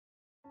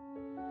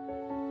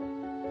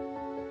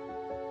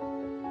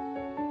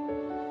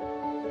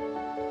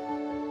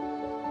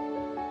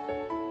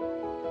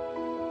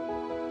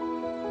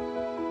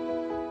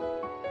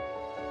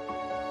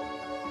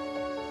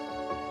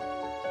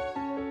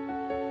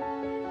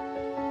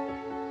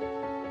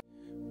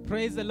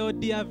Praise the Lord,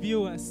 dear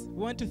viewers.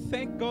 We want to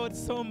thank God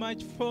so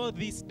much for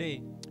this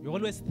day. We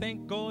always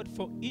thank God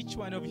for each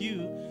one of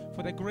you,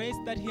 for the grace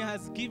that He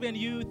has given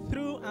you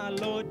through our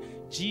Lord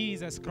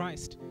Jesus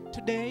Christ.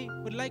 Today,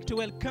 we'd like to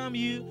welcome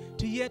you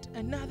to yet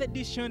another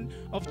edition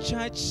of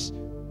Church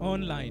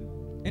Online.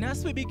 And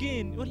as we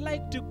begin, we'd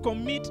like to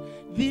commit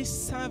this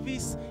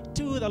service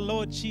to the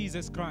Lord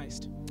Jesus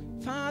Christ.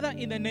 Father,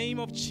 in the name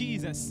of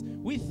Jesus,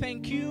 we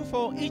thank you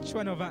for each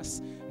one of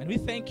us, and we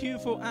thank you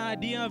for our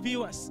dear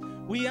viewers.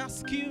 We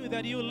ask you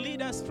that you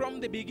lead us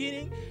from the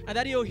beginning and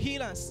that you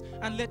heal us,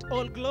 and let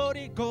all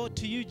glory go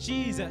to you,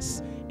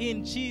 Jesus.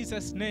 In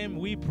Jesus' name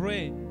we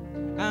pray.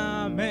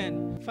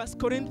 Amen. 1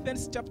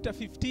 Corinthians chapter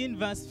 15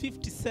 verse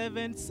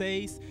 57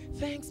 says,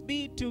 "Thanks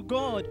be to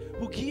God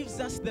who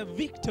gives us the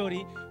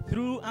victory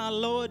through our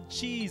Lord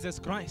Jesus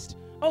Christ."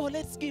 Oh,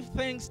 let's give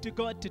thanks to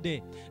God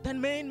today, that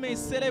men may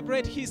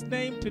celebrate His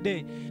name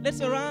today.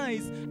 Let's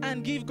arise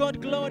and give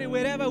God glory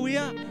wherever we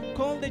are.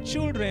 Call the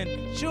children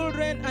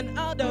and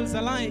adults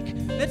alike.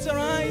 Let's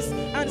arise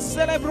and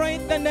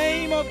celebrate the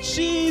name of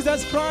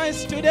Jesus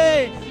Christ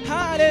today.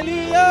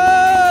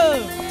 Hallelujah!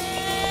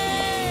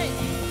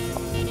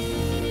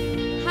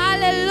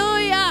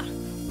 Hallelujah!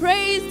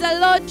 Praise the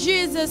Lord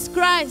Jesus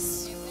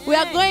Christ. We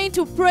are going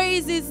to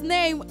praise His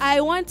name.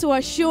 I want to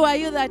assure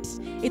you that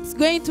it's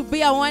going to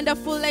be a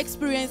wonderful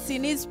experience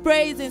in His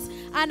presence.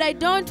 And I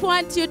don't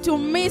want you to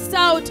miss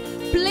out.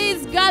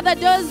 Please gather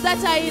those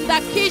that are in the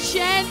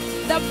kitchen,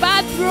 the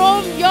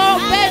bathroom, your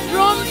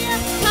bedroom.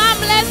 Come,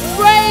 let's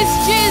praise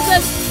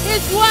Jesus.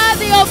 He's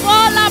worthy of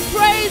all our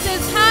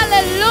praises.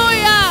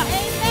 Hallelujah.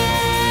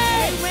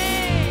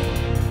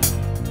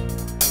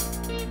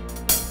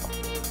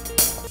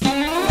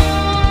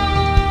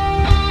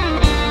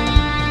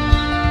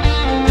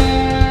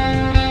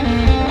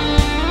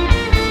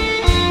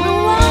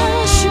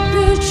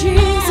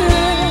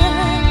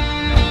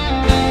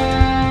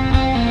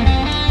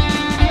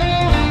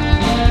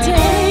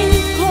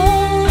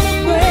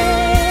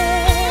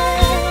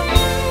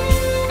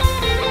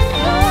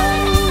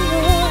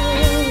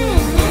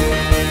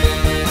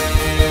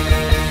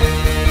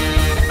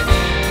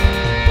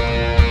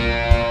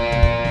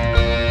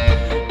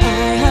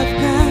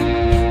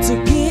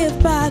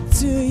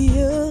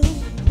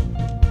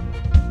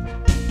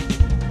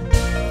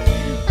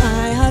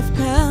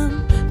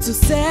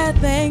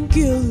 Thank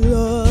you,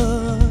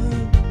 Lord.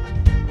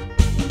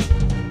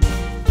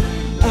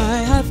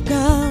 I have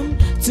come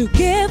to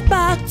give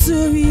back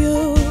to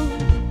you.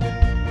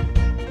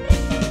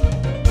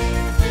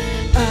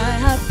 I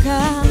have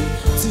come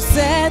to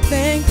say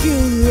thank you,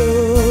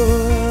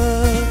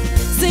 Lord.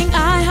 Sing,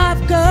 I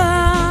have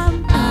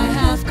come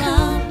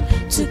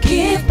to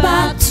give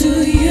back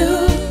to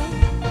you.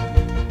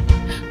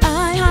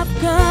 I have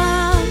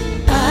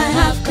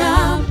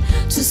come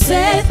to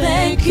say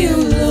thank you,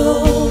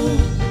 Lord.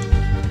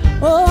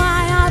 Oh,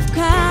 I have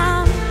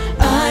come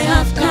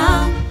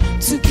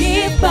to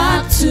give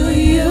back to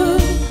you.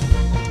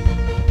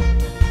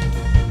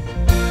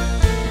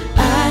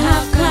 I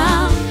have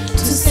come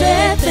to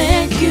say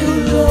thank you,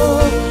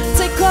 Lord.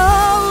 Take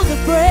all the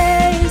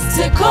praise,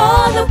 take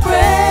all the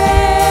praise,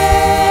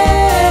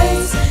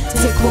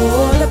 take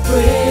all the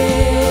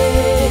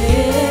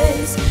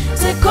praise,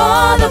 take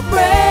all the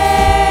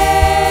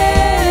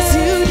praise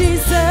you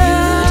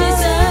deserve.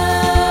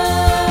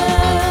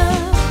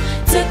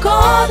 Take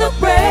all the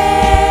praise,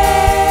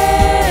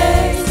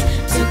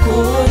 take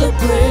all the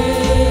praise.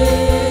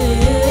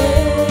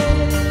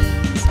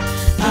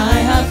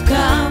 I have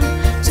come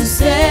to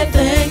say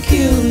thank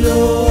you,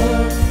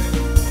 Lord.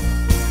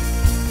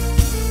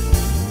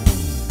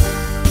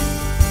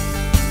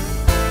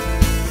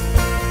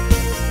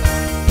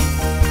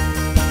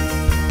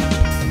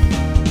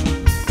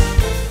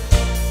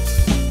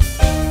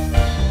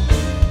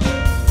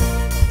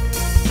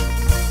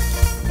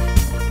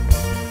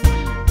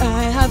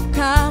 I have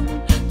come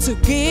to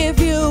give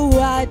you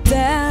a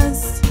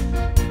dance.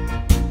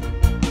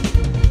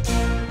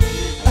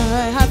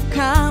 I have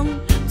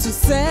come to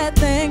say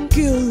thank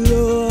you,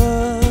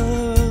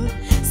 Lord.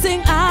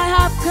 Sing, I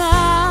have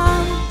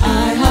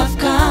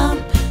come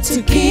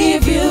to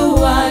give you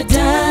a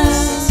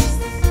dance.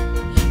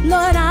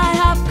 Lord, I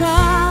have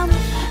come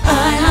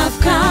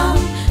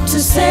to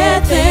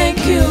say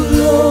thank you,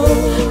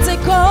 Lord.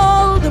 Take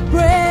all the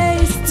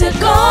praise,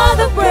 take all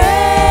the praise,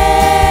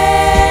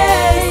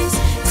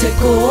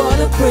 take all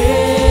the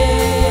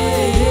praise,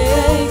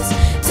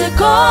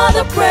 take all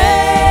the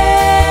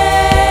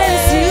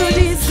praise you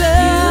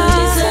deserve.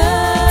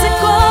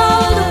 Take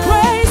all the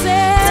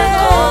praises, take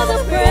all the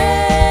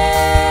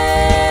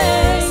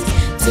praise,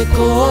 take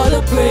all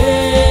the praise.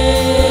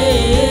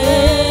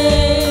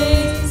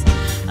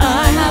 I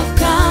have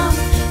come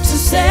to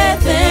say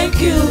thank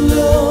you,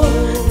 Lord.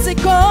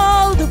 Take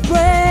all the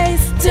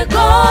praise, take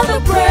all the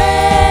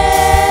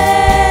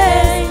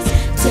praise,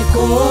 take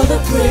all the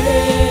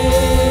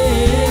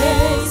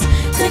praise,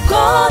 take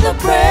all the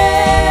praise.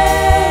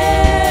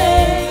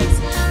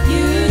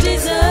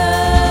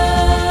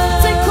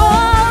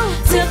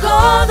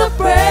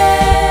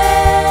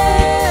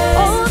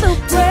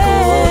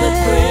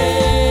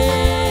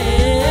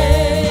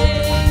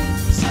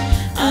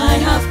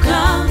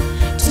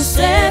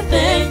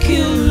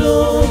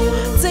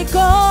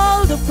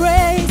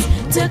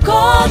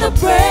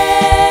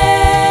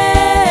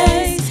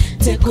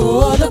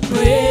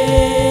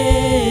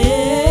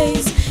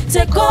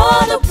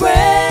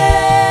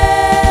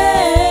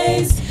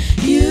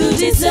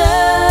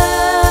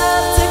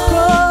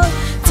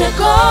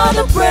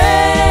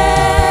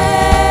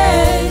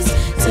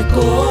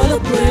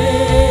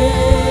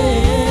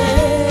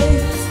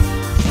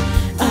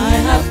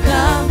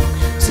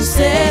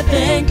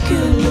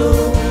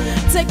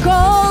 Take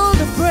all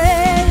the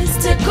praise.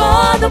 Take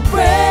all the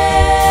praise.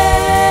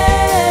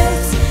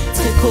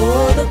 Take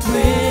all the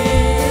praise.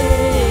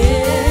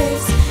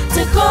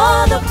 Take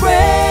all the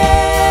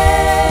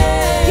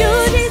praise. You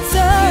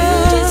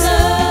deserve.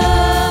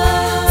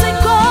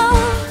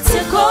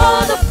 Take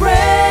all the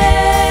praise.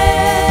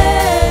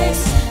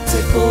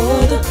 Take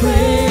all the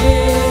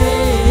praise.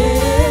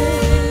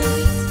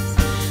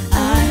 I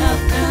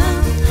have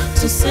come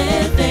to say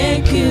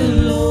thank you,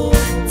 Lord.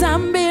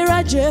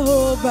 Tambira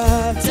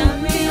Jehovah.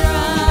 Tambira,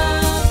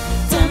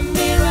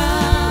 Tambira,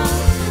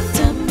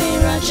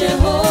 Tambira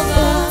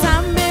Jehovah.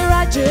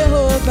 Tambira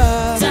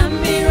Jehovah.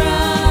 Tambira,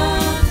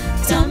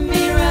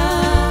 Tambira,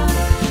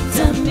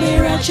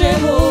 Tambira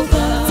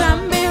Jehovah.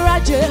 Tambira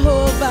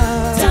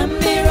Jehovah.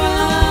 Tambira,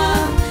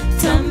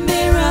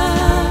 Tambira,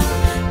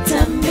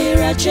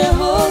 Tambira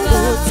Jehovah.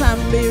 Oh,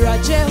 Tambira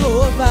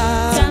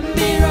Jehovah.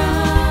 Tambira,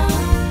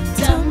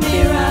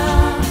 Tambira,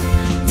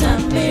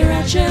 Tambira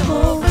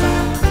Jehovah.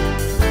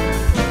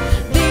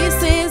 This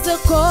is a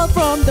call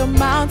from the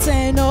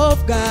mountain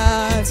of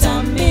God.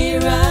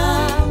 Tambira,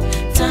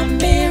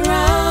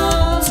 Tambira,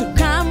 To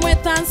come with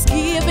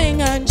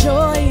thanksgiving and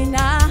joy in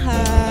our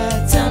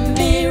hearts.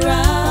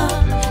 Tambira,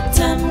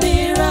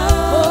 Tambira,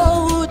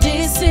 Oh,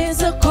 this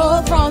is a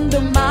call from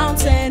the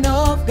mountain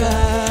of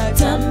God.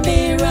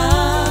 Tambira,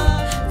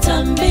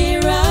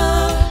 Tambira,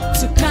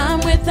 To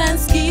come with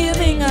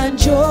thanksgiving and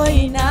joy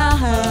in our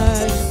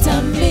hearts.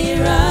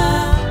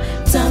 Tambira,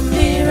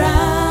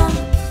 Tambira.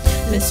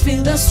 Let's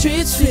fill the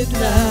streets with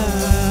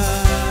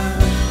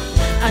love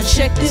and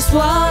shake this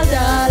world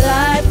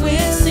alive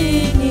with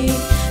singing.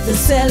 The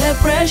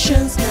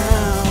celebrations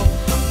now,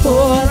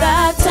 for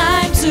that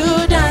time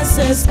to dance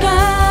has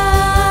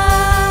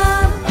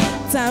come.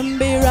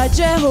 Tambira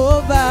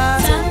Jehovah.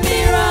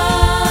 Tambira,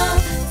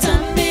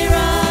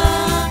 Tambira,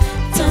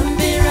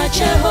 Tambira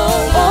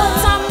Jehovah. Oh,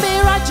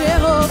 Tambira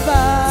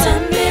Jehovah.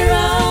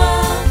 Tambira,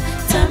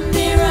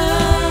 Tambira,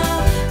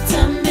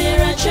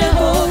 Tambira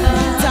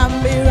Jehovah.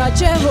 Tambira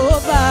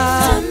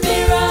Jehovah.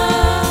 Tambira,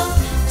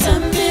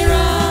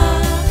 Tambira,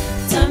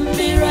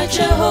 Tambira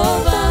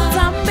Jehovah.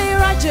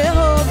 Tambira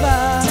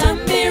Jehovah.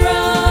 Tambira,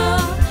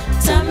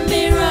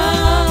 Tambira,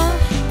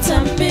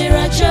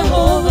 Tambira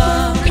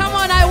Jehovah. Come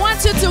on, I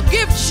want you to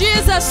give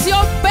Jesus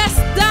your best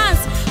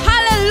dance.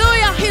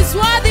 Hallelujah. He's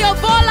worthy of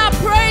all our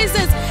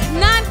praises.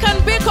 None can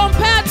be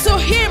compared to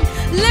him.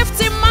 Lift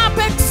him up,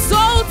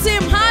 exalt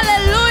him.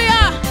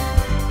 Hallelujah.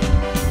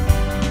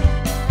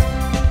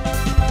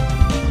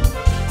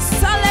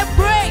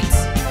 Celebrate.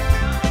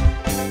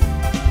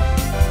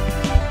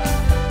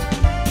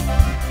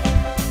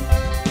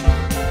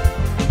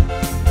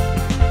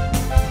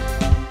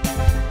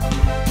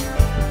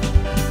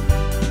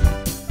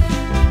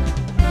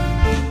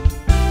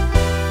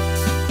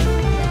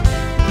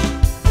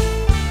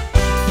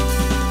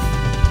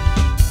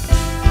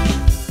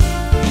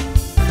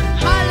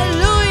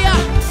 Hallelujah.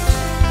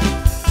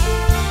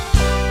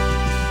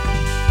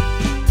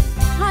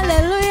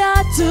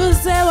 Hallelujah.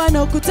 Tuze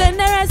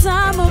wanokutendereza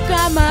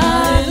mukama.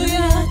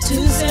 Hallelujah,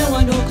 tuze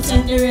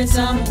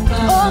wanokutendereza Oh,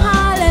 mukama.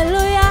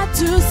 hallelujah.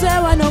 Tuze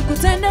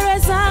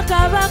wanokutendereza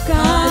kabaka.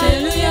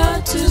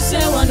 Hallelujah, tuze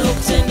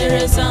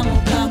wanokutendereza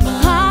mukama.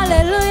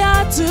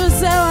 Hallelujah.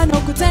 Tuze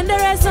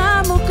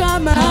wanokutendereza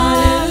mukama.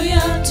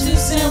 Hallelujah,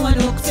 tuze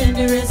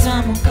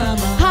wanokutendereza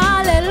mukama.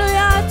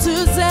 Hallelujah.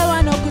 Tuze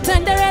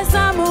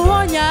wanokutendereza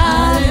muwonya.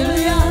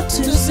 Hallelujah,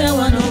 tuze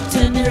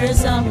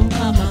wanokutendereza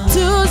mukama.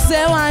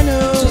 Tuze wano.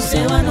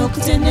 Tuze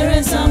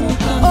wanokutendereza Oh,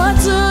 mukama.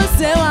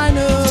 tuze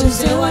wano.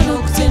 Tuze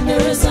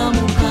wanokutendereza Oh,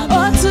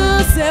 mukama.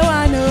 tuze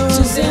wano.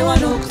 Tuze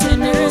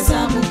wanokutendereza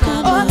Oh,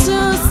 mukama.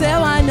 tuze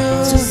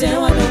wano. Tuze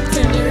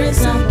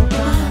wanokutendereza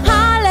mukama.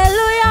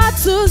 Hallelujah.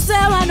 Tuze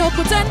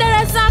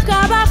wanokutendereza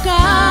kabaka.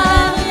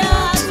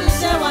 Hallelujah,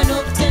 tuze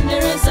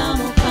wanokutendereza Oh,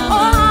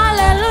 mukama.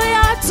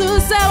 hallelujah.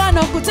 Tuze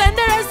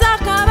wanokutendereza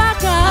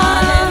kabaka.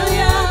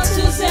 Hallelujah,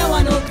 tuze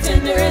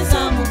wanokutendereza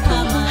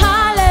mukama.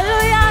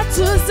 Hallelujah.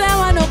 Tuze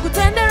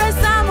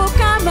wanokutendereza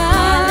mukama.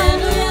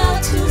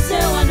 Hallelujah, tuze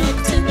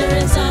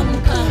wanokutendereza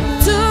mukama.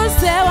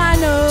 Tuze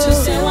wano.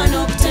 Tuze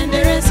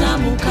wanokutendereza Oh,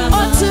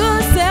 mukama.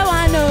 tuze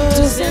wano.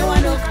 Tuze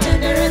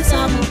wanokutendereza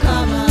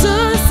mukama.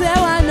 Tuze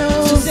wano.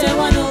 Tuze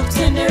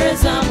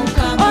wanokutendereza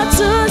mukama. Oh,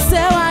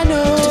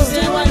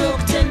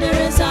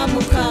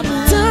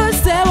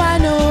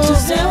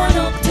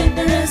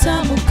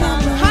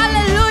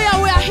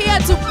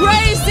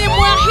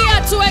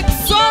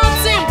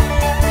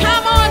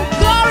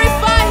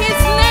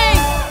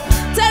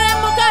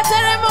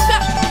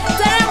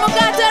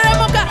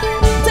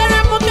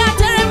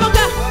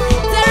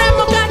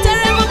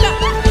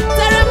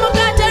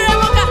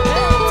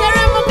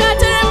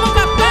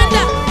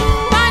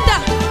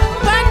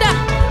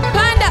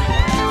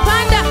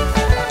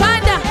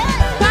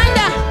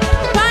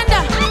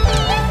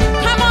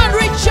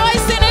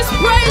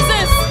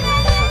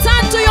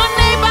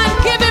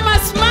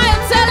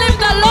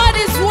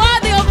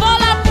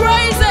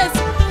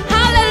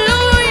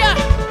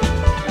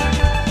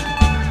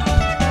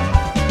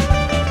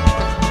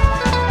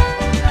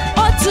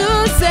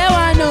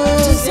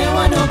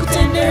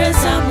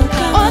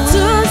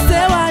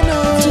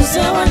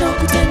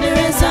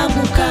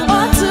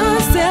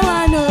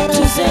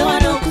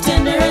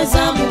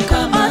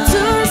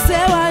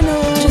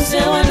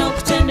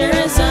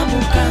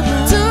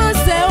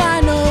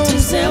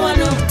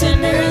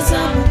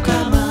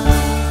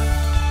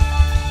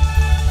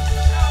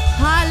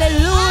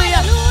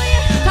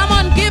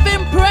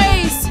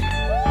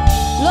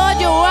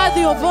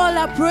 of all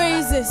our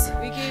praises.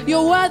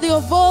 You're worthy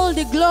of all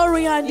the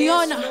glory and the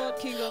honor.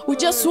 We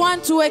just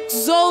want to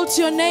exalt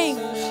your name.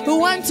 We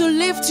want to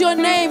lift your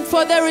name,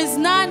 for there is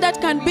none that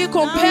can be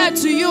compared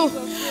to you.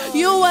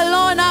 You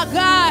alone are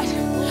God.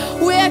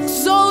 We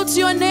exalt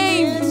your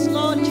name.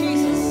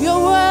 You're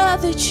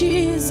worthy,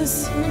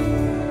 Jesus.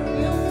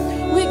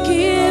 We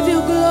give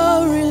you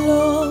glory,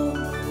 Lord.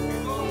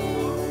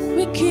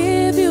 We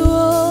give you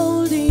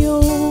all the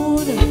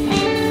honor.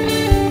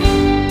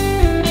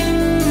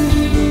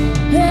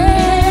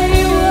 Hey,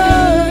 you're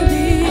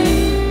worthy.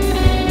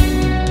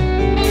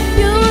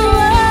 You're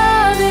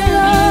worthy,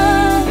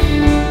 Lord.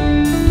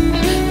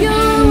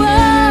 You're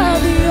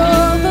worthy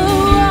of the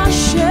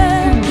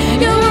worship.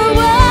 You're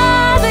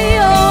worthy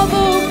of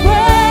the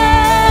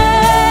praise.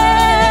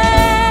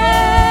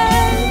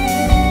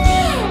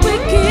 We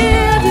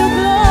give you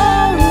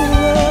glory,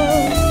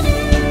 Lord.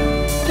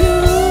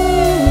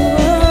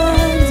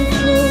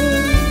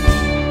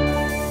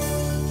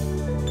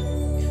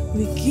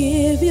 We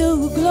give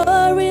you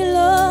glory,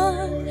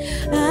 Lord,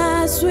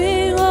 as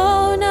we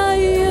honor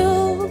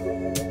you.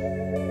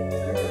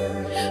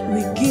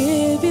 We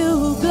give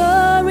you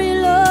glory,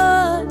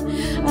 Lord,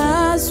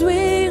 as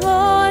we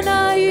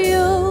honor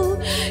you.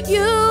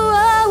 You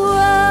are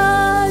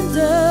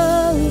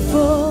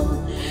wonderful.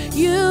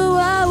 You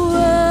are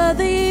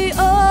worthy,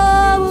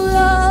 oh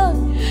Lord.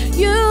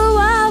 You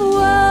are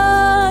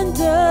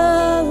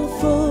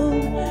wonderful.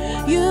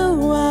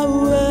 You are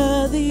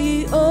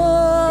worthy,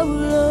 oh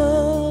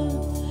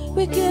Lord.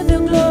 We give you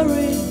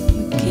glory.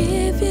 We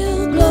give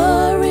you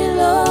glory,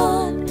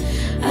 Lord,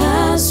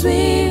 as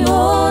we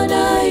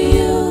honor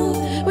you.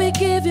 We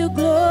give you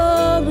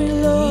glory,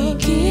 Lord. We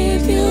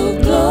give you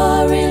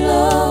glory,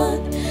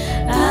 Lord,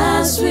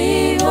 as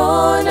we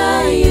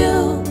honor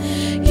you.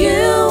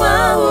 You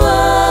are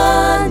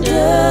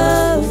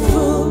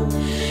wonderful.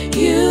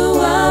 You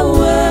are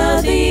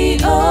worthy,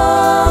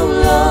 oh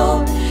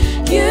Lord.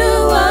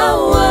 You are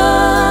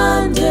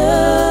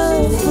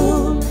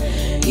wonderful.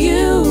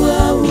 You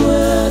are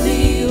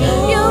worthy. You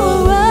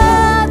are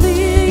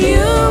worthy.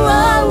 You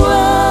are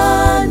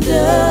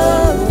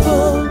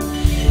wonderful.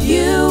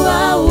 You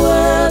are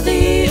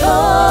worthy,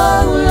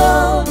 oh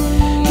Lord.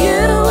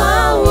 You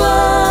are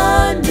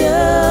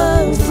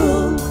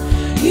wonderful.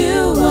 You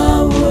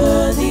are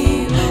worthy.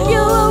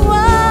 You are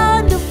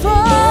wonderful.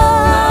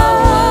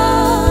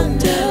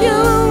 You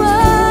are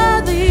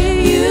worthy.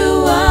 You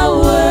are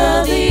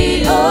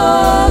worthy,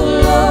 oh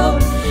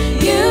Lord.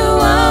 You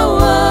are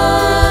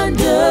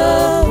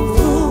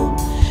wonderful.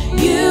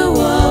 You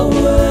are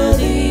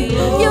worthy.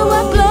 You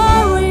are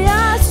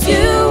glorious.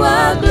 You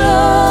are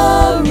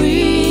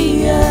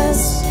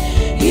glorious.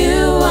 You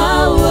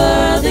are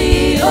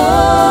worthy,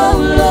 oh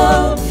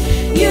Lord.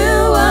 You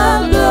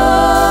are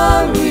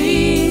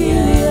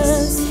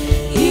glorious.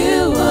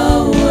 You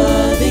are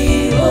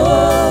worthy,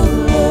 oh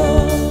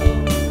Lord.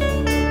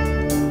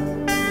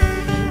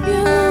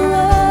 You are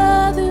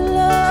worthy,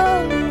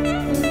 Lord.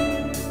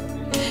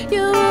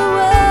 You are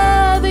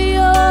worthy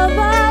of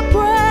our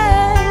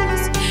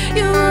praise.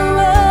 You are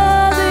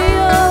worthy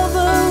of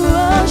our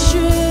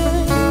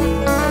worship.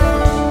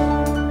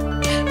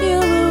 You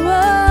are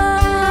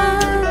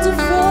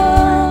wonderful.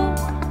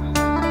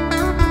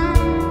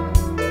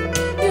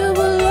 You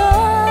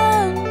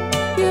alone.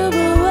 You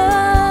are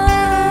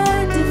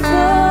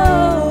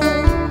wonderful.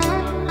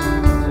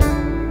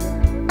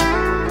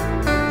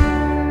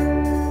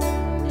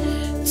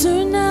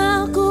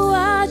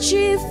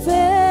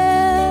 Tunakuachife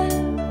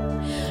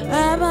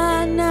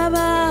abana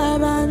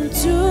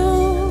b'abantu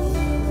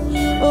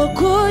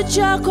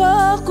okuchako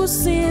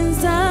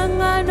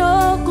kusinzanga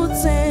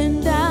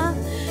n'okutenda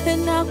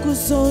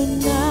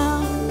enakuzona.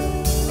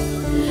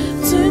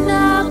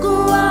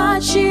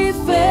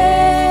 Tunakuachife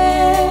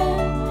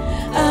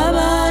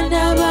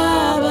abana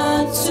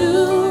b'abantu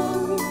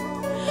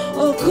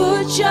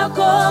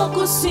okuchako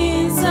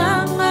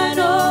kusinzanga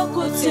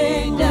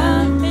n'okutenda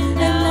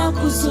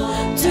enakuzona.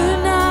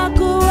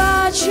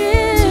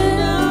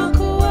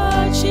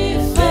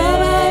 Tunakuachife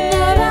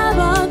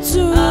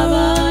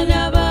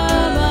abana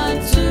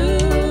b'abantu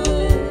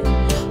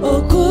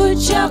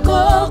okuchako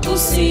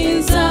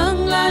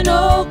kusinzanga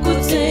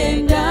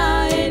n'okutenda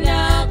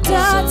enakuzona.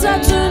 Tata,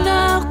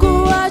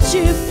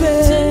 tunakuachife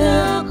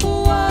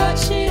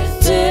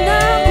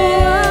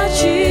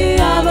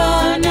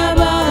abana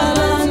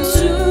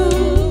b'abantu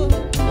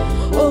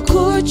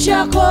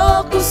okuchako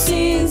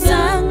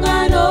kusinzanga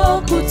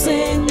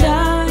n'okutenda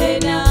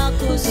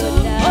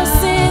enakuzona.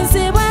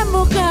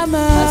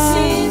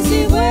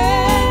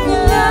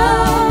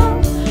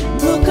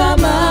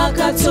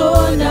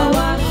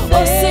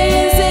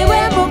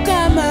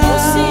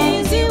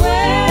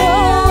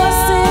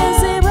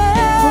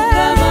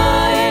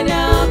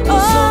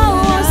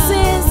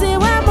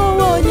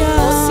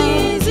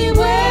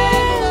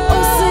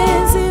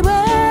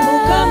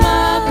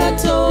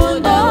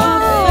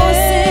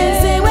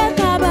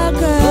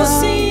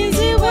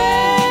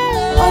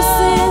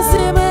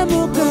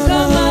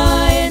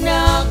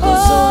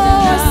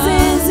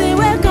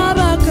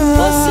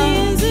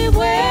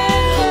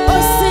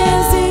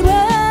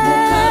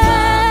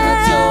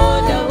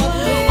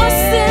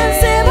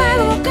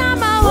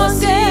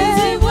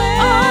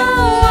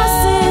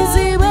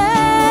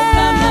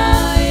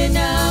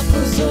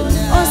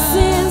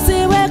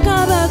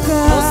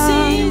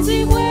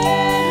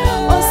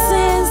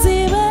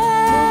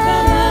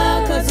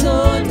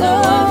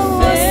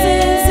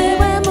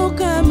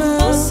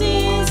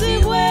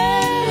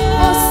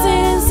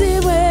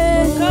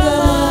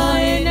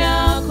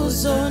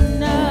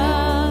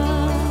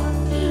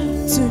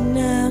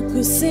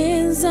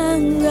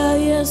 tunakusinzanga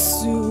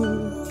Yesu.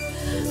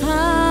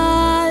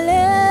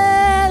 Hallelujah,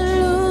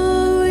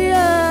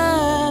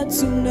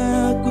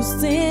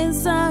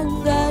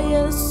 tunakusinzanga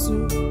Yesu.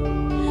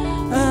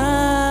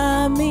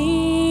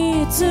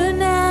 Ami,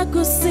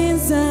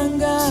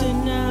 tunakusinzanga,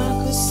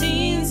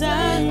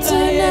 tunakusinzanga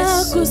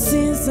Yesu.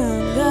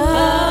 Tunakusinzanga,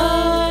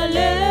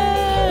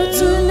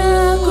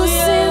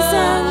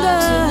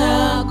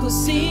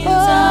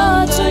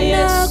 tunakusinzanga,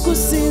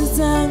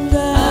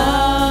 tunakusinzanga,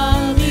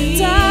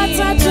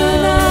 Tata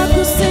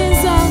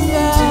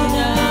tunakusinzanga,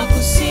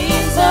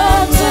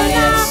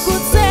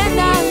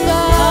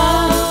 tunakutendanga,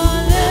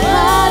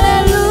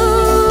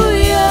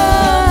 hallelujah,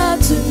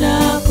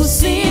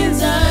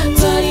 tunakusinzanga,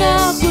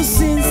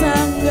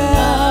 tunakusinzanga,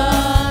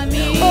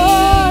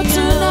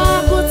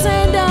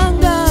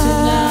 tunakutendanga,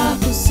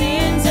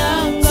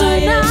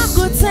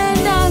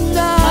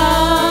 tunakutendanga,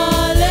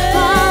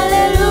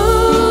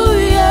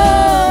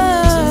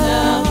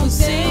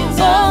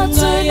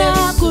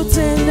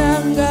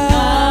 tunakutendanga,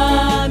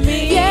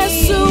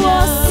 Yesu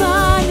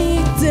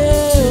wasanite,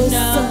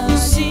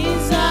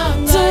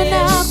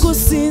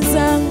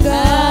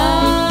 tunakusinzanga,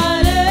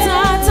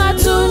 Tata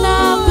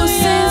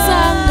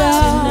tunakusinzanga,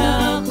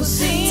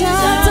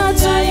 Tata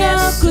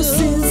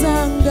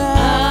tunakusinzanga,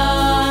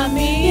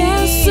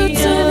 Yesu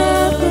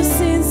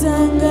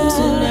tunakusinzanga,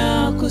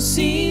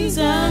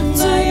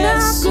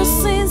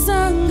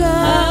 tunakusinzanga,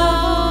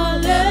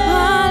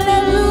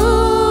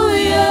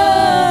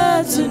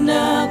 hallelujah,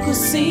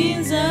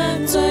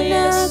 tunakusinzanga,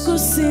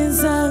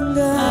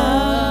 tunakutendanga,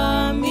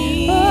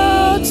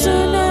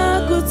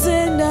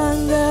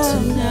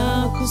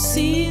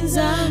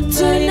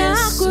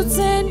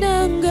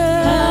 tunakutendanga,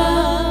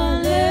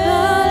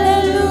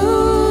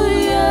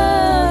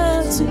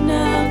 hallelujah,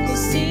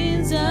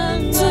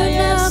 tunakusinzanga,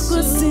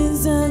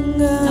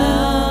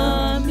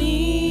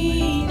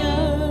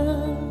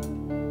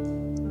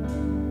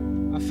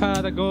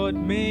 Father God,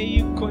 may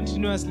you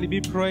continuously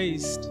be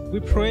praised. We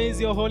praise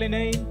your holy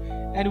name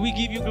and we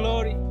give you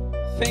glory.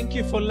 Thank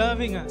you for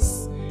loving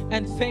us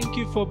and thank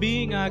you for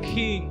being our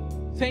King.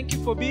 Thank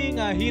you for being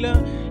our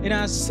healer and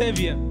our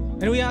Savior.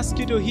 And we ask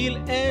you to heal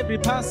every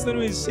person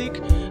who is sick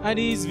and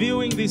is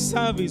viewing this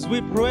service. We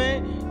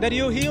pray that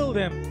you heal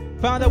them.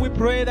 Father, we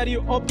pray that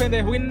you open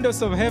the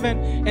windows of heaven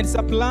and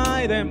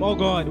supply them, oh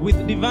God,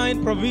 with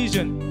divine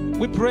provision.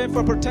 We pray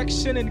for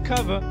protection and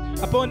cover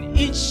upon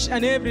each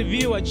and every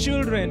viewer,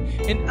 children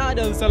and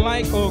adults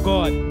alike, oh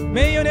God.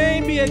 May your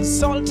name be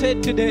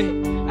exalted today,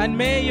 and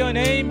may your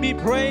name be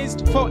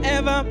praised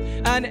forever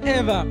and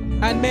ever.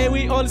 And may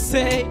we all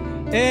say,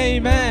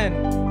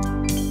 Amen.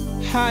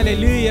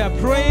 Hallelujah.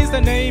 Praise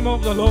the name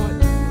of the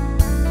Lord.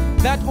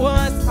 That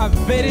was a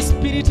very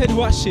spirited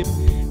worship,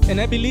 and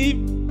I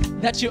believe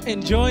that you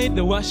enjoyed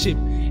the worship.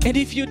 And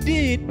if you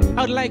did,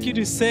 I would like you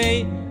to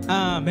say,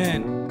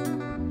 Amen.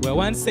 We're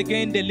once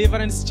again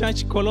Deliverance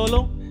Church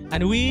Kololo,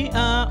 and we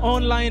are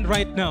online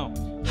right now.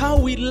 How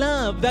we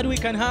love that we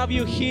can have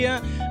you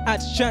here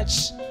at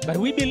church. But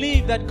we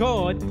believe that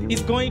God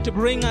is going to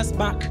bring us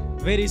back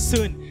very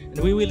soon,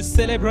 and we will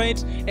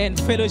celebrate and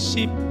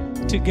fellowship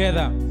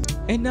together.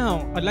 And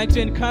now, I'd like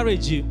to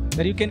encourage you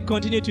that you can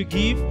continue to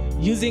give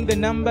using the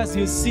numbers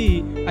you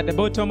see at the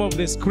bottom of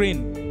the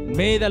screen.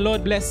 May the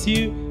Lord bless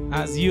you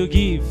as you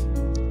give.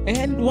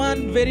 And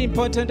one very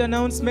important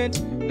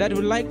announcement that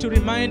we'd like to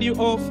remind you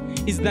of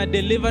is that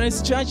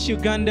Deliverance Church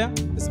Uganda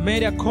has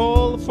made a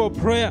call for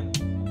prayer.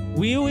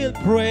 We will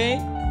pray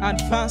and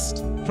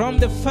fast from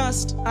the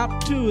 1st up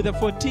to the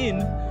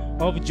 14th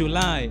of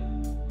July.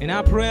 And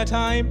our prayer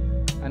time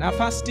and our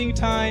fasting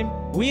time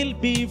will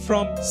be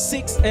from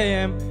 6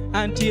 a.m.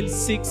 until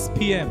 6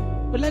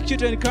 p.m. We'd like you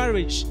to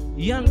encourage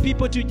young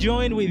people to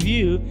join with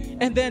you,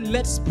 and then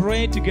let's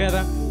pray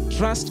together,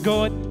 trust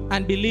God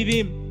and believe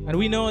Him. And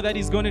we know that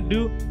He's going to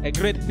do a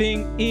great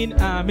thing in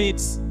our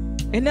midst.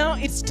 And now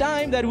it's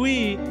time that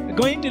we are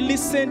going to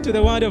listen to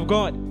the Word of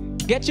God.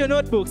 Get your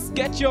notebooks,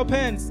 get your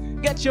pens,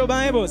 get your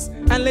Bibles,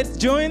 and let's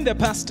join the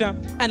pastor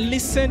and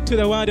listen to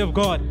the Word of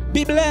God.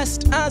 Be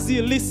blessed as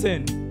you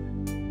listen.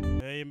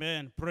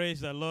 Amen. Praise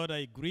the Lord.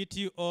 I greet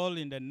you all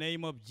in the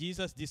name of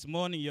Jesus. This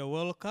morning you're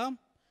welcome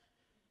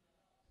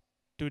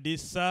to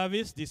this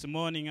service this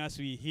morning as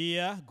we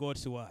hear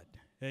God's Word.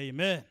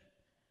 Amen.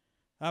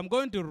 I'm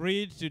going to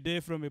read today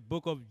from a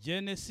book of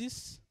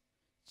Genesis,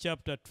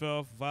 chapter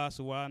 12, verse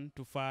 1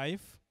 to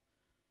 5,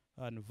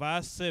 and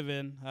verse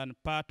 7, and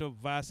part of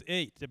verse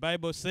 8. The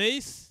Bible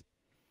says,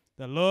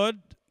 the Lord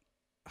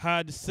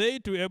had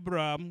said to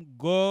Abraham,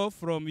 go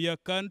from your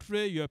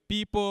country, your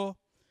people,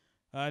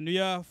 and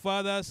your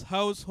father's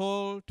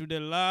household to the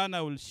land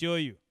I will show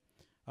you.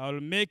 I will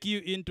make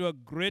you into a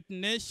great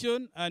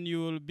nation, and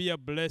you will be a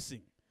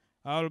blessing.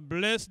 I will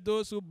bless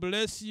those who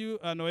bless you,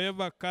 and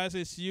whoever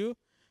curses you,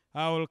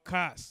 I will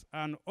curse,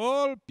 and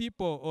all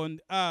people on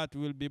earth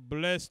will be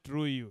blessed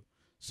through you.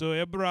 So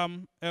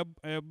Abraham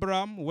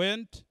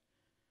went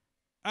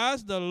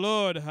as the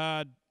Lord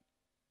had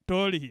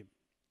told him,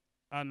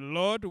 and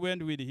Lot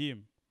went with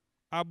him.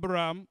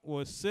 Abraham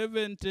was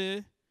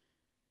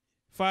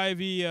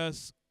 75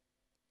 years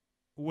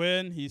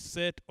when he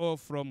set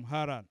off from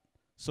Haran.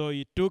 So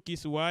he took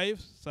his wife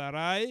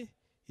Sarai,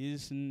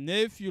 his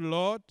nephew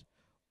Lot,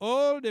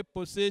 all the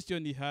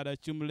possession he had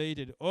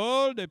accumulated,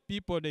 all the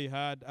people they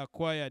had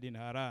acquired in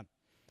Haran.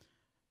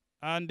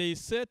 And they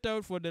set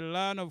out for the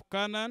land of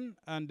Canaan,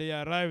 and they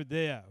arrived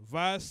there.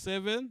 Verse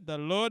 7, the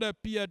Lord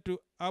appeared to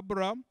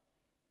Abram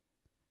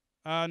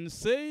and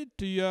said,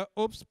 to your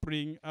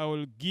offspring I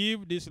will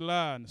give this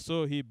land.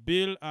 So he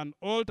built an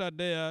altar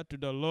there to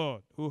the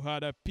Lord, who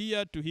had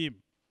appeared to him.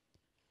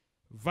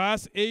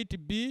 Verse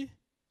 8b,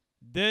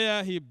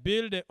 there he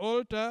built the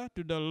altar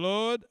to the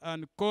Lord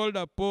and called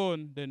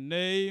upon the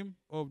name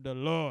of the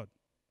Lord.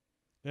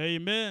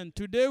 Amen.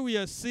 Today we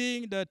are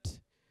seeing that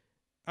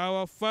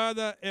our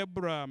father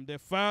Abraham, the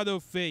father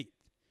of faith,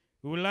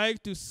 we would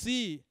like to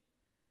see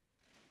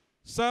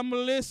some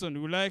lessons.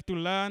 We would like to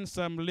learn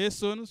some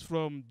lessons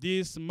from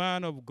this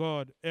man of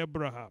God,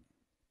 Abraham,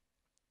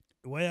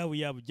 where we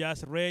have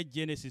just read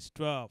Genesis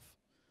 12.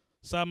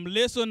 Some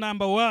lesson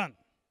number 1.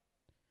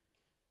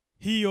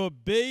 He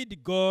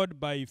obeyed God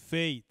by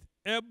faith.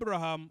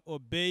 Abraham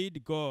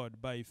obeyed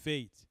God by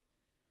faith.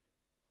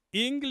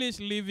 English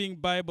Living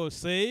Bible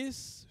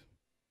says,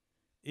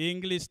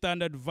 English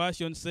Standard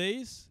Version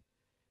says,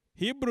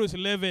 Hebrews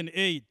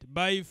 11:8,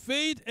 by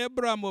faith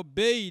Abraham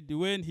obeyed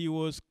when he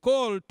was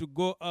called to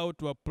go out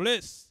to a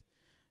place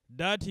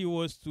that he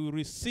was to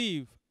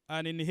receive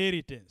an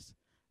inheritance,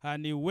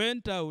 and he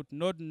went out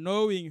not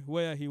knowing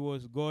where he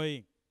was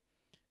going.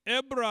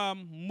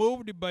 Abraham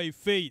moved by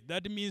faith.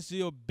 That means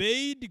he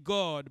obeyed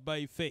God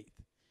by faith.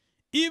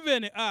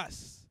 Even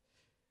us,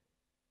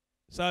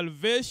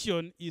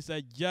 salvation is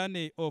a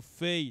journey of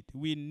faith.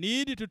 We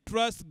need to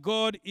trust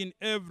God in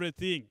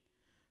everything.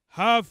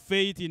 Have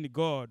faith in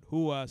God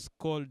who has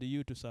called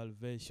you to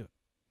salvation.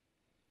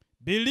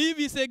 Believe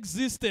his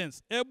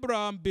existence.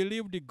 Abraham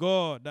believed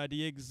God that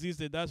he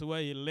existed. That's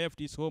why he left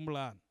his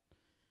homeland.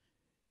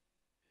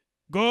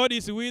 God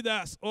is with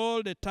us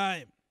all the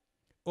time.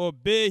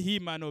 Obey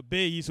him and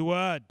obey his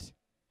word.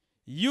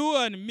 You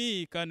and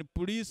me can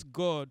please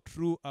God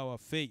through our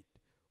faith.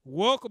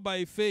 Walk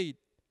by faith.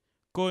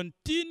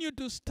 Continue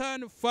to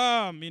stand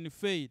firm in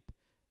faith.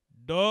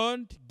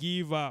 Don't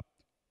give up.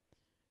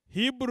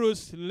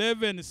 Hebrews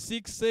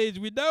 11:6 says,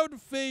 without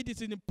faith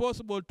it is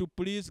impossible to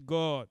please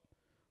God.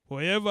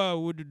 Whoever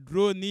would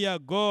draw near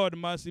God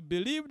must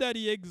believe that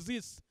he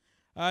exists,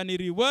 and he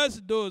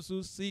rewards those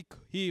who seek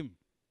him.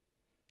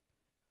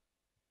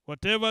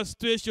 Whatever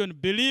situation,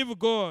 believe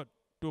God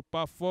to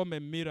perform a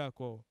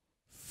miracle.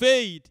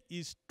 Faith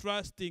is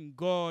trusting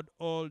God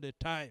all the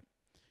time.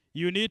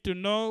 You need to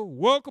know,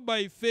 walk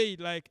by faith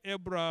like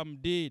Abraham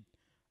did,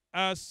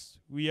 as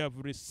we have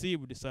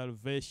received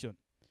salvation.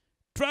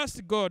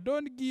 Trust God.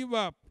 Don't give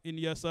up in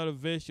your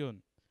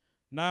salvation.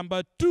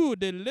 Number 2,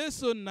 the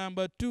lesson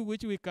number 2,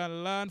 which we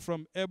can learn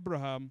from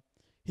Abraham,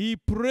 he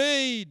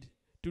prayed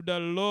to the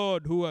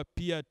Lord who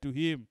appeared to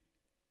him.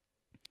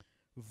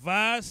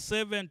 Verse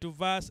 7 to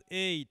verse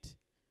 8,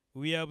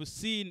 we have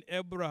seen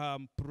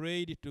Abraham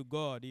prayed to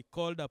God. He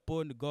called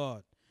upon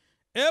God.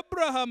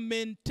 Abraham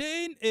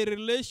maintained a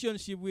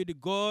relationship with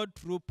God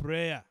through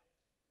prayer.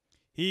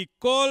 He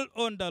called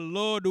on the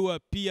Lord who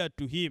appeared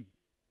to him.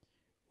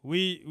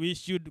 We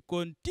should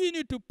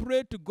continue to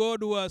pray to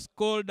God who has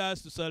called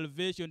us to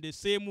salvation the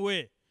same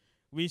way.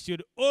 We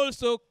should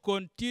also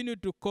continue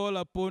to call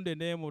upon the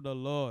name of the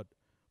Lord.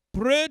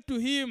 Pray to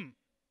him.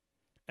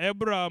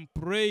 Abraham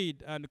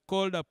prayed and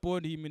called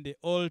upon him in the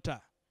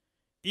altar.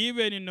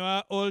 Even in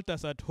our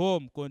altars at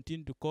home,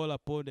 continue to call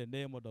upon the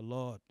name of the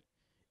Lord.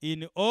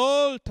 In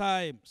all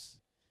times,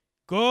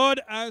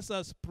 God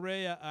answers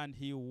prayer and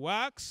he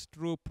works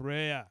through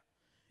prayer.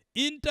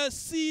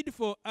 Intercede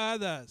for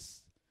others.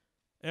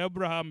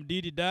 Abraham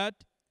did that.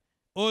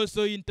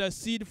 Also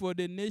intercede for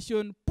the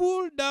nation.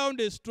 Pull down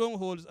the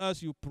strongholds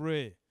as you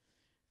pray.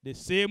 The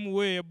same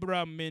way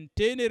Abraham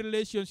maintained a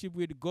relationship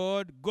with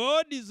God,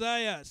 God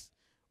desires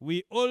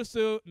we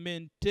also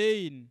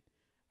maintain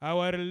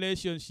our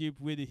relationship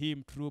with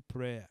him through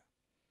prayer.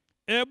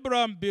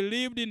 Abraham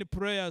believed in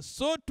prayer,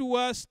 so to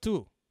us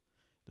too.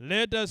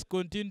 Let us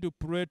continue to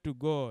pray to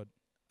God,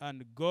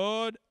 and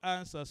God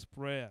answers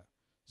prayer.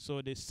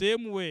 So the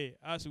same way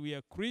as we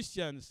are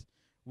Christians,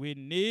 we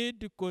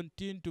need to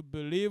continue to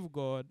believe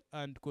God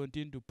and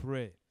continue to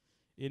pray.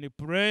 In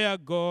prayer,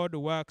 God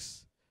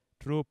works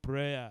through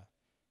prayer.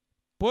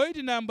 Point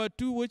number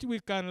 2, which we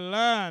can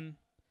learn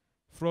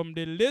from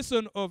the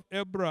lesson of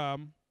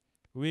Abraham,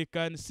 we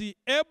can see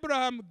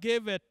Abraham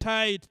gave a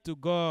tithe to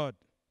God.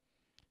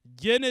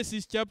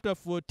 Genesis chapter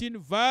 14,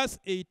 verse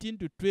 18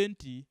 to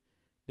 20,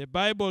 the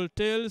Bible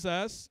tells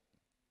us,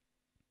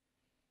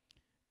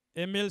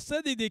 and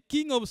Melchizedek, the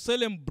king of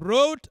Salem,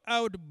 brought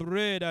out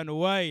bread and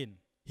wine.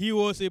 He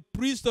was a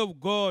priest of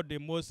God, the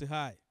Most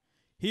High.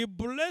 He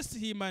blessed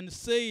him and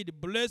said,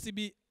 blessed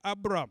be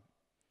Abram,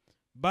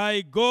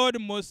 by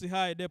God Most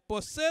High, the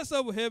possessor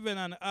of heaven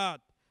and earth.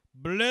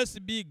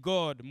 Blessed be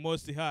God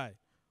Most High,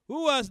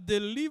 who has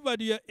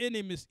delivered your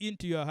enemies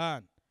into your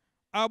hand.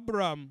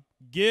 Abram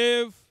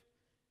gave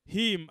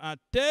him a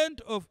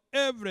tenth of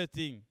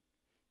everything.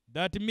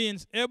 That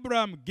means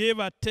Abraham gave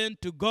a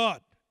tenth to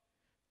God.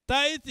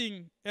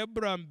 Tithing,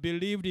 Abraham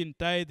believed in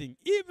tithing.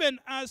 Even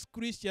as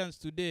Christians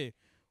today,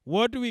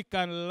 what we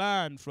can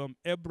learn from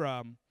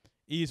Abraham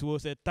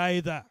was a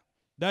tither.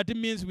 That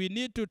means we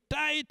need to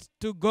tithe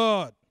to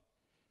God.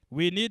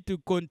 We need to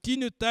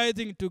continue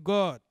tithing to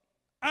God.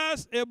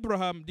 As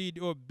Abraham did,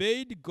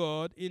 obeyed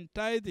God in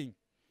tithing.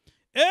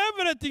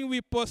 Everything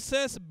we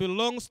possess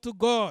belongs to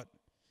God.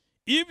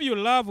 If you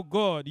love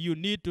God, you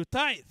need to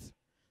tithe.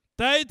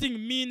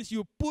 Tithing means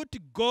you put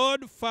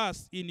God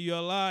first in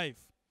your life.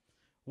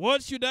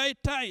 What should I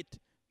tithe?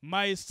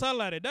 My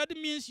salary. That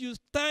means you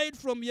tithe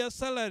from your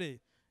salary.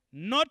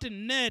 Not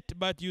net,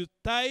 but you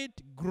tithe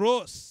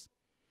gross.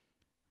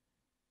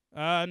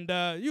 And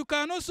you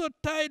can also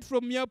tithe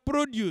from your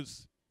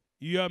produce.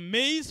 Your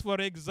maize, for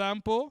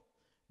example,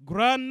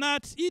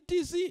 groundnuts,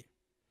 etc.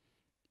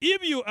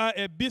 If you are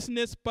a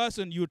business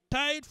person, you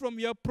tithe from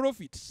your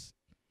profits.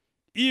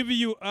 If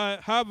you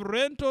have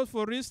rentals,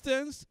 for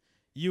instance,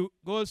 you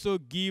also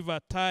give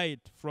a tithe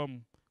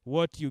from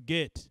what you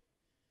get.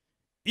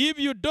 If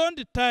you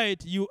don't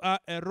tithe, you are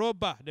a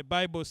robber, the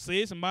Bible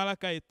says,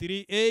 Malachi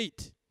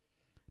 3:8.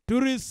 To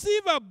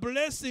receive a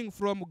blessing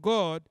from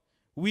God,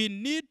 we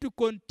need to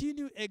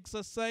continue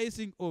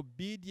exercising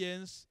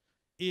obedience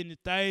in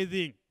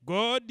tithing.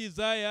 God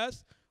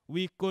desires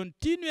we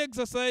continue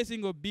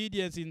exercising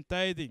obedience in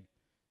tithing.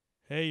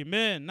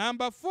 Amen.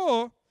 Number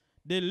 4,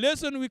 the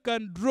lesson we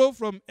can draw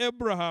from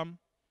Abraham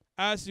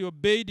as he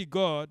obeyed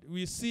God,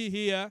 we see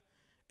here,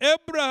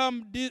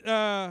 Abraham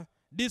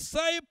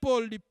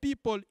discipled the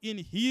people in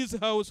his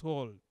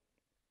household.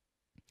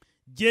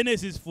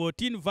 Genesis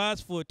 14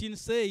 verse 14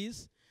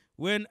 says,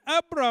 when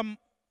Abraham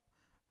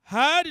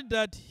heard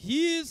that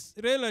his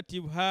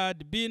relative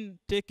had been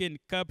taken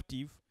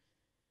captive,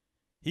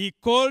 he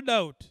called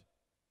out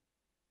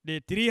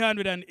the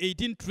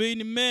 318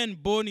 trained men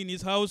born in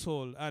his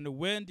household and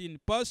went in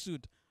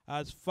pursuit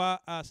as far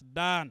as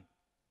Dan.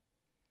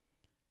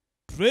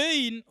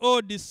 Train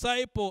or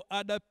disciple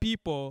other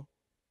people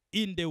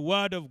in the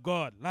word of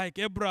God, like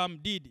Abraham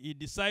did. He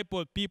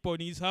discipled people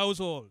in his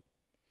household.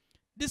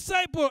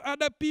 Disciple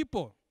other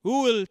people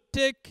who will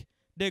take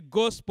the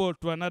gospel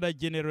to another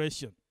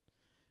generation.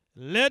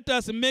 Let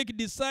us make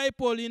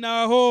disciples in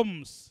our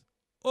homes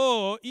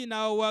or in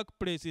our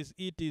workplaces,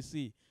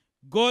 etc.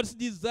 God's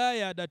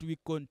desire that we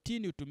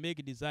continue to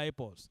make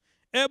disciples.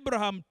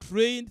 Abraham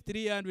trained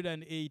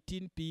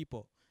 318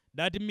 people.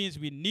 That means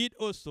we need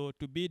also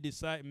to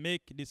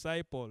make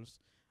disciples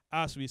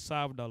as we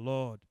serve the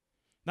Lord.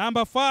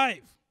 Number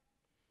 5,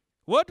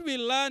 what we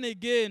learn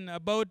again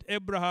about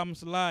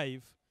Abraham's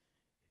life,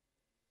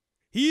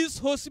 his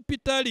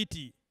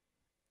hospitality.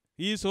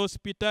 His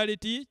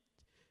hospitality,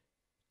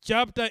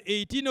 chapter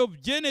 18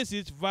 of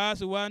Genesis,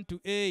 verse 1 to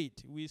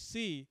 8, we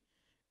see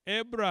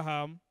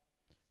Abraham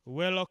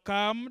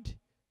welcomed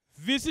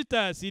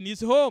visitors in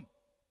his home.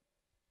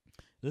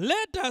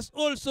 Let us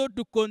also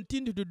to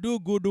continue to do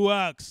good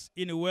works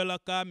in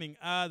welcoming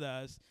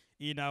others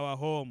in our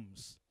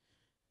homes.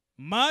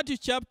 Matthew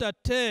chapter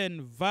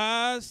 10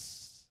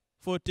 verse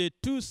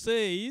 42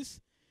 says,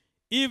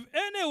 if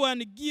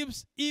anyone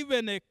gives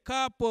even a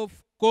cup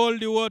of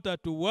cold water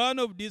to one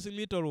of these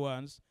little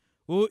ones,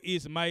 who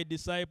is my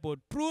disciple,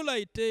 truly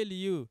I tell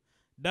you,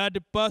 that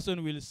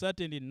person will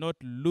certainly not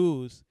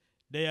lose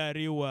their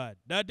reward.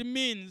 That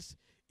means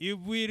if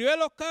we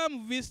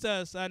welcome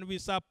visitors and we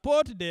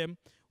support them,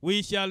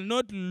 we shall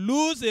not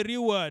lose a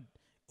reward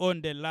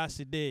on the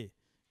last day.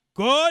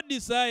 God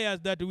desires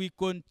that we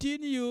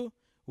continue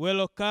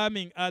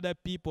welcoming other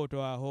people to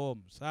our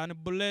homes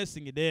and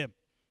blessing them.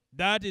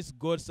 That is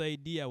God's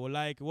idea,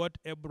 like what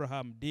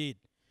Abraham did.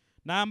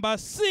 Number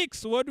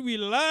 6, what we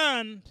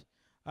learned,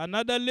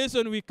 another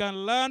lesson we can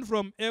learn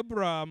from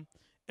Abraham,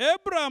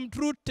 Abraham,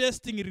 through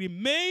testing,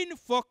 remained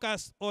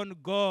focused on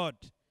God.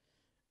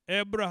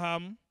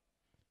 Abraham,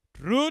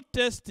 through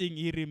testing,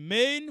 he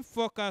remained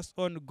focused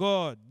on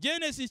God.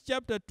 Genesis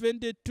chapter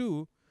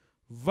 22,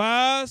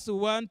 verse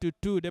 1 to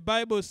 2, the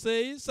Bible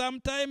says,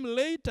 sometime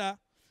later,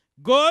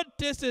 God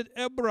tested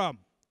Abraham.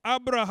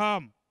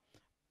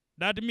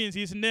 That means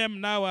his name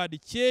now had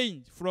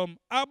changed from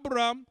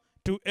Abram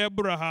to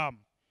Abraham,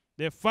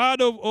 the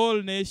father of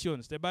all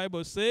nations. The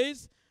Bible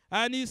says,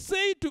 and he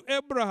said to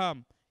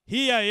Abraham,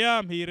 here I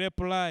am, he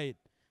replied.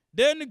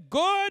 Then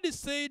God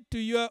said to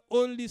your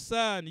only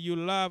son, you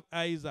love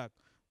Isaac,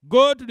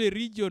 go to the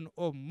region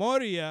of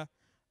Moriah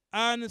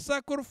and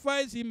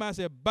sacrifice him as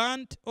a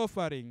burnt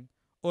offering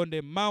on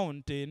the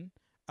mountain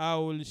I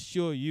will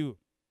show you.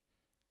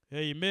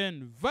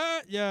 Amen.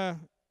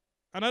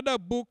 Another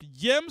book,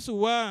 James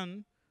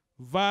 1,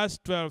 verse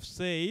 12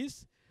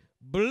 says,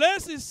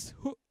 blessed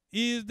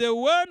is the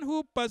one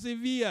who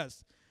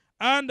perseveres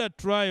under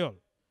trial,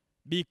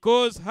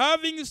 because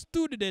having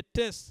stood the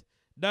test,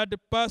 that the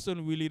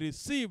person will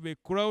receive a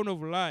crown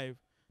of life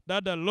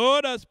that the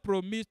Lord has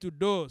promised to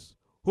those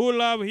who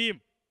love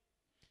him.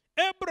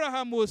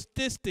 Abraham was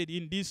tested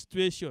in this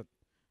situation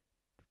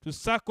to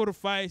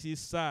sacrifice his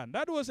son.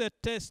 That was a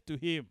test to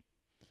him.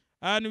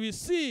 And we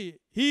see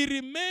he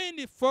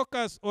remained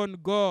focused on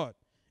God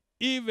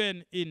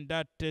even in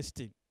that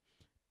testing.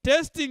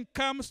 Testing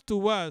comes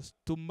to us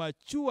to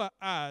mature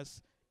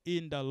us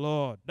in the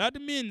Lord. That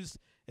means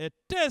a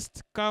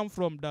test comes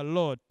from the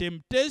Lord.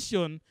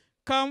 Temptation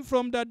comes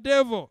from the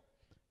devil.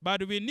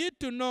 But we need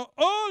to know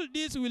all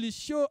this will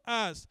show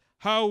us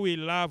how we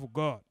love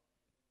God.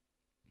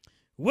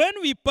 When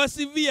we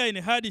persevere in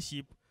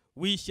hardship,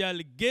 we shall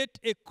get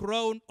a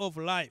crown of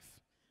life.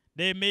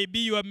 You may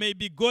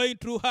be going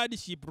through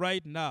hardship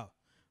right now.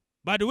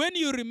 But when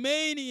you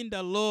remain in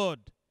the Lord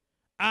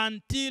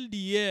until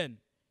the end,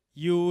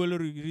 you will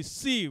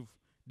receive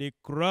the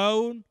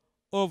crown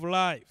of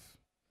life.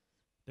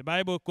 The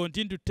Bible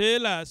continues to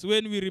tell us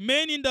when we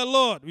remain in the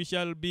Lord, we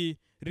shall be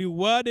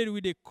rewarded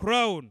with a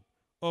crown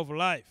of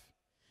life.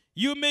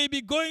 You may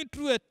be going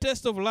through a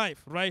test of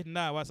life right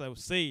now, as I've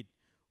said,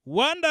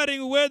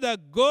 wondering whether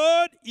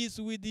God is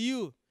with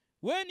you.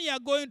 When you are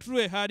going through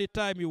a hard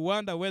time, you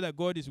wonder whether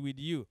God is with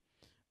you.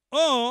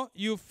 Or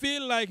you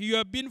feel like you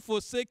have been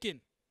forsaken.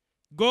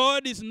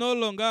 God is no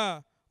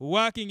longer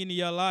working in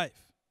your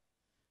life.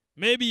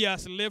 Maybe he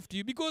has left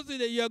you because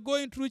you are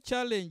going through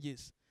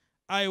challenges.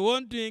 I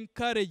want to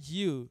encourage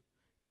you.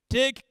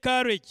 Take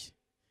courage.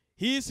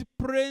 His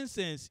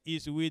presence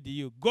is with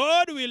you.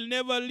 God will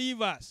never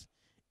leave us,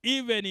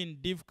 even in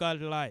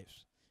difficult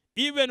lives.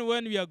 Even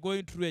when we are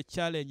going through a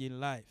challenge in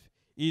life,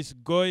 he's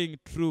going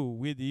through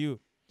with you.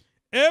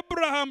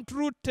 Abraham,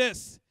 through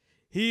tests,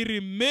 he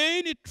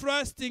remained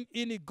trusting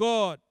in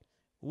God.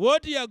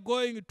 What you are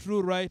going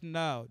through right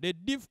now, the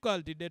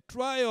difficulty, the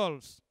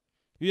trials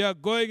we are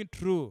going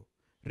through,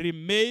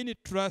 remain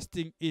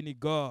trusting in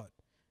God.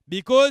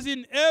 Because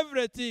in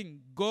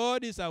everything,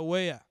 God is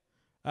aware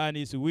and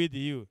is with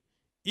you.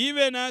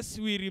 Even as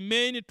we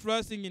remain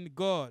trusting in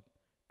God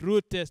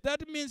through tests,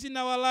 that means in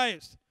our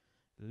lives,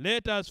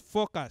 let us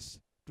focus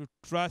to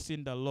trust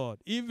in the Lord,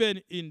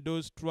 even in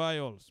those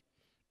trials.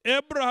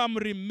 Abraham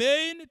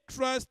remained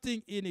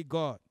trusting in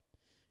God.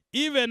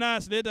 Even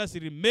as, let us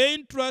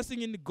remain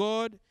trusting in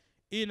God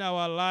in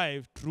our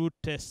life through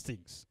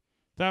testings.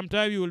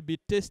 Sometimes you will be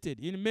tested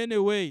in many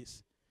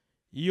ways.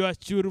 Your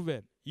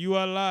children,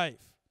 your life,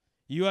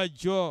 your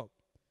job,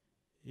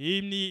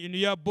 in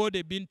your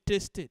body being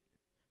tested.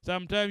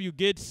 Sometimes you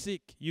get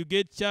sick, you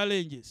get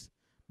challenges.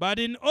 But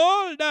in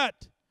all that,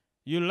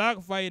 you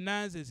lack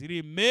finances.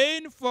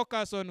 Remain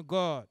focused on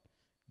God.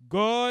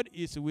 God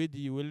is with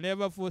you, will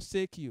never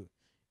forsake you.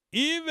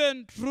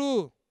 Even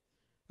through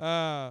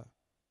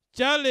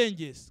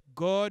challenges,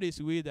 God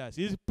is with us.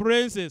 His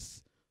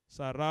presence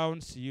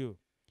surrounds you.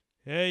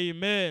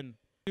 Amen.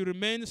 You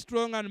remain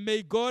strong and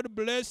may God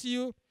bless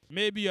you.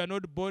 Maybe you are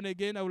not born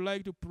again. I would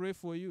like to pray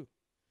for you.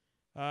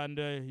 And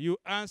you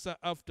answer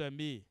after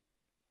me,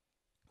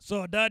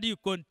 so that you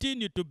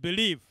continue to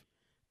believe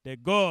the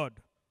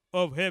God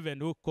of heaven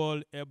who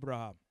called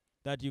Abraham,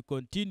 that you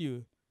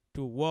continue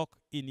to walk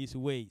in his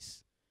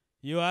ways.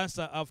 You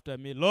answer after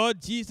me.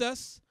 Lord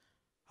Jesus,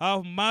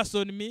 have mercy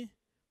on me.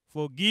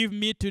 Forgive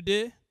me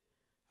today.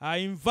 I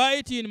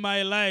invite you in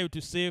my life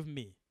to save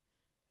me.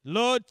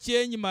 Lord,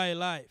 change my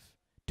life.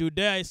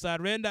 Today I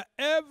surrender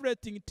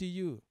everything to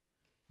you.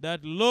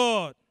 That,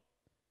 Lord,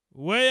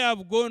 where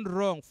I've gone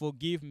wrong,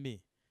 forgive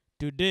me.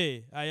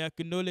 Today I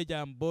acknowledge I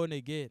am born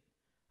again.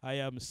 I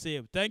am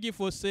saved. Thank you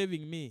for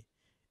saving me.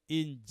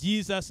 In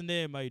Jesus'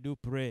 name I do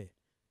pray.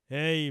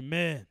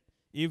 Amen.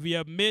 If you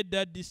have made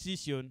that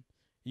decision,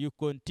 you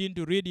continue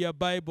to read your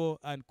Bible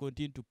and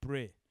continue to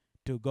pray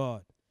to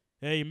God.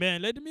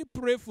 Amen. Let me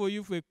pray for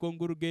you, for a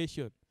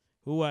congregation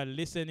who are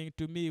listening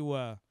to me, who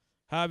are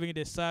having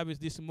the service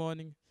this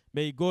morning.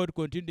 May God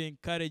continue to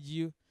encourage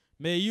you.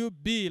 May you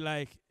be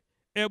like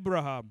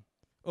Abraham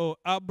or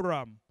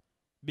Abram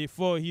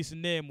before his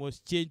name was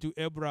changed to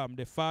Abraham,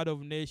 the father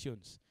of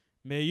nations.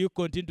 May you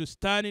continue to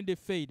stand in the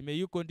faith. May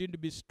you continue to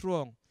be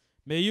strong.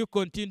 May you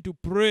continue to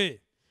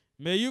pray.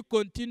 May you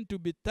continue to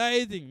be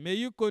tithing. May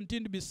you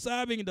continue to be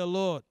serving the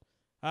Lord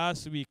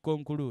as we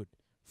conclude.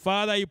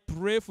 Father, I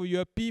pray for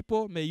your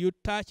people. May you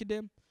touch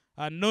them,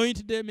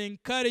 anoint them,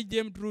 encourage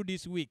them through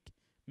this week.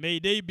 May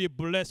they be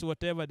blessed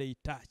whatever they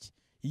touch.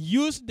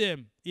 Use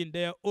them in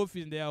their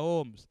office, in their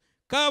homes.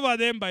 Cover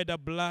them by the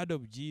blood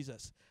of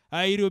Jesus.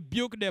 I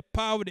rebuke the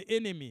power of the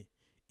enemy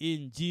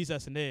in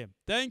Jesus' name.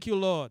 Thank you,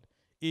 Lord.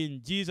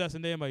 In Jesus'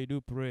 name I do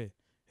pray.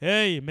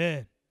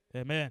 Amen.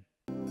 Amen.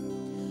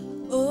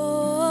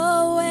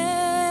 Oh,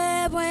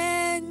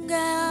 wenga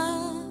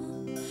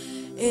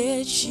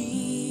echi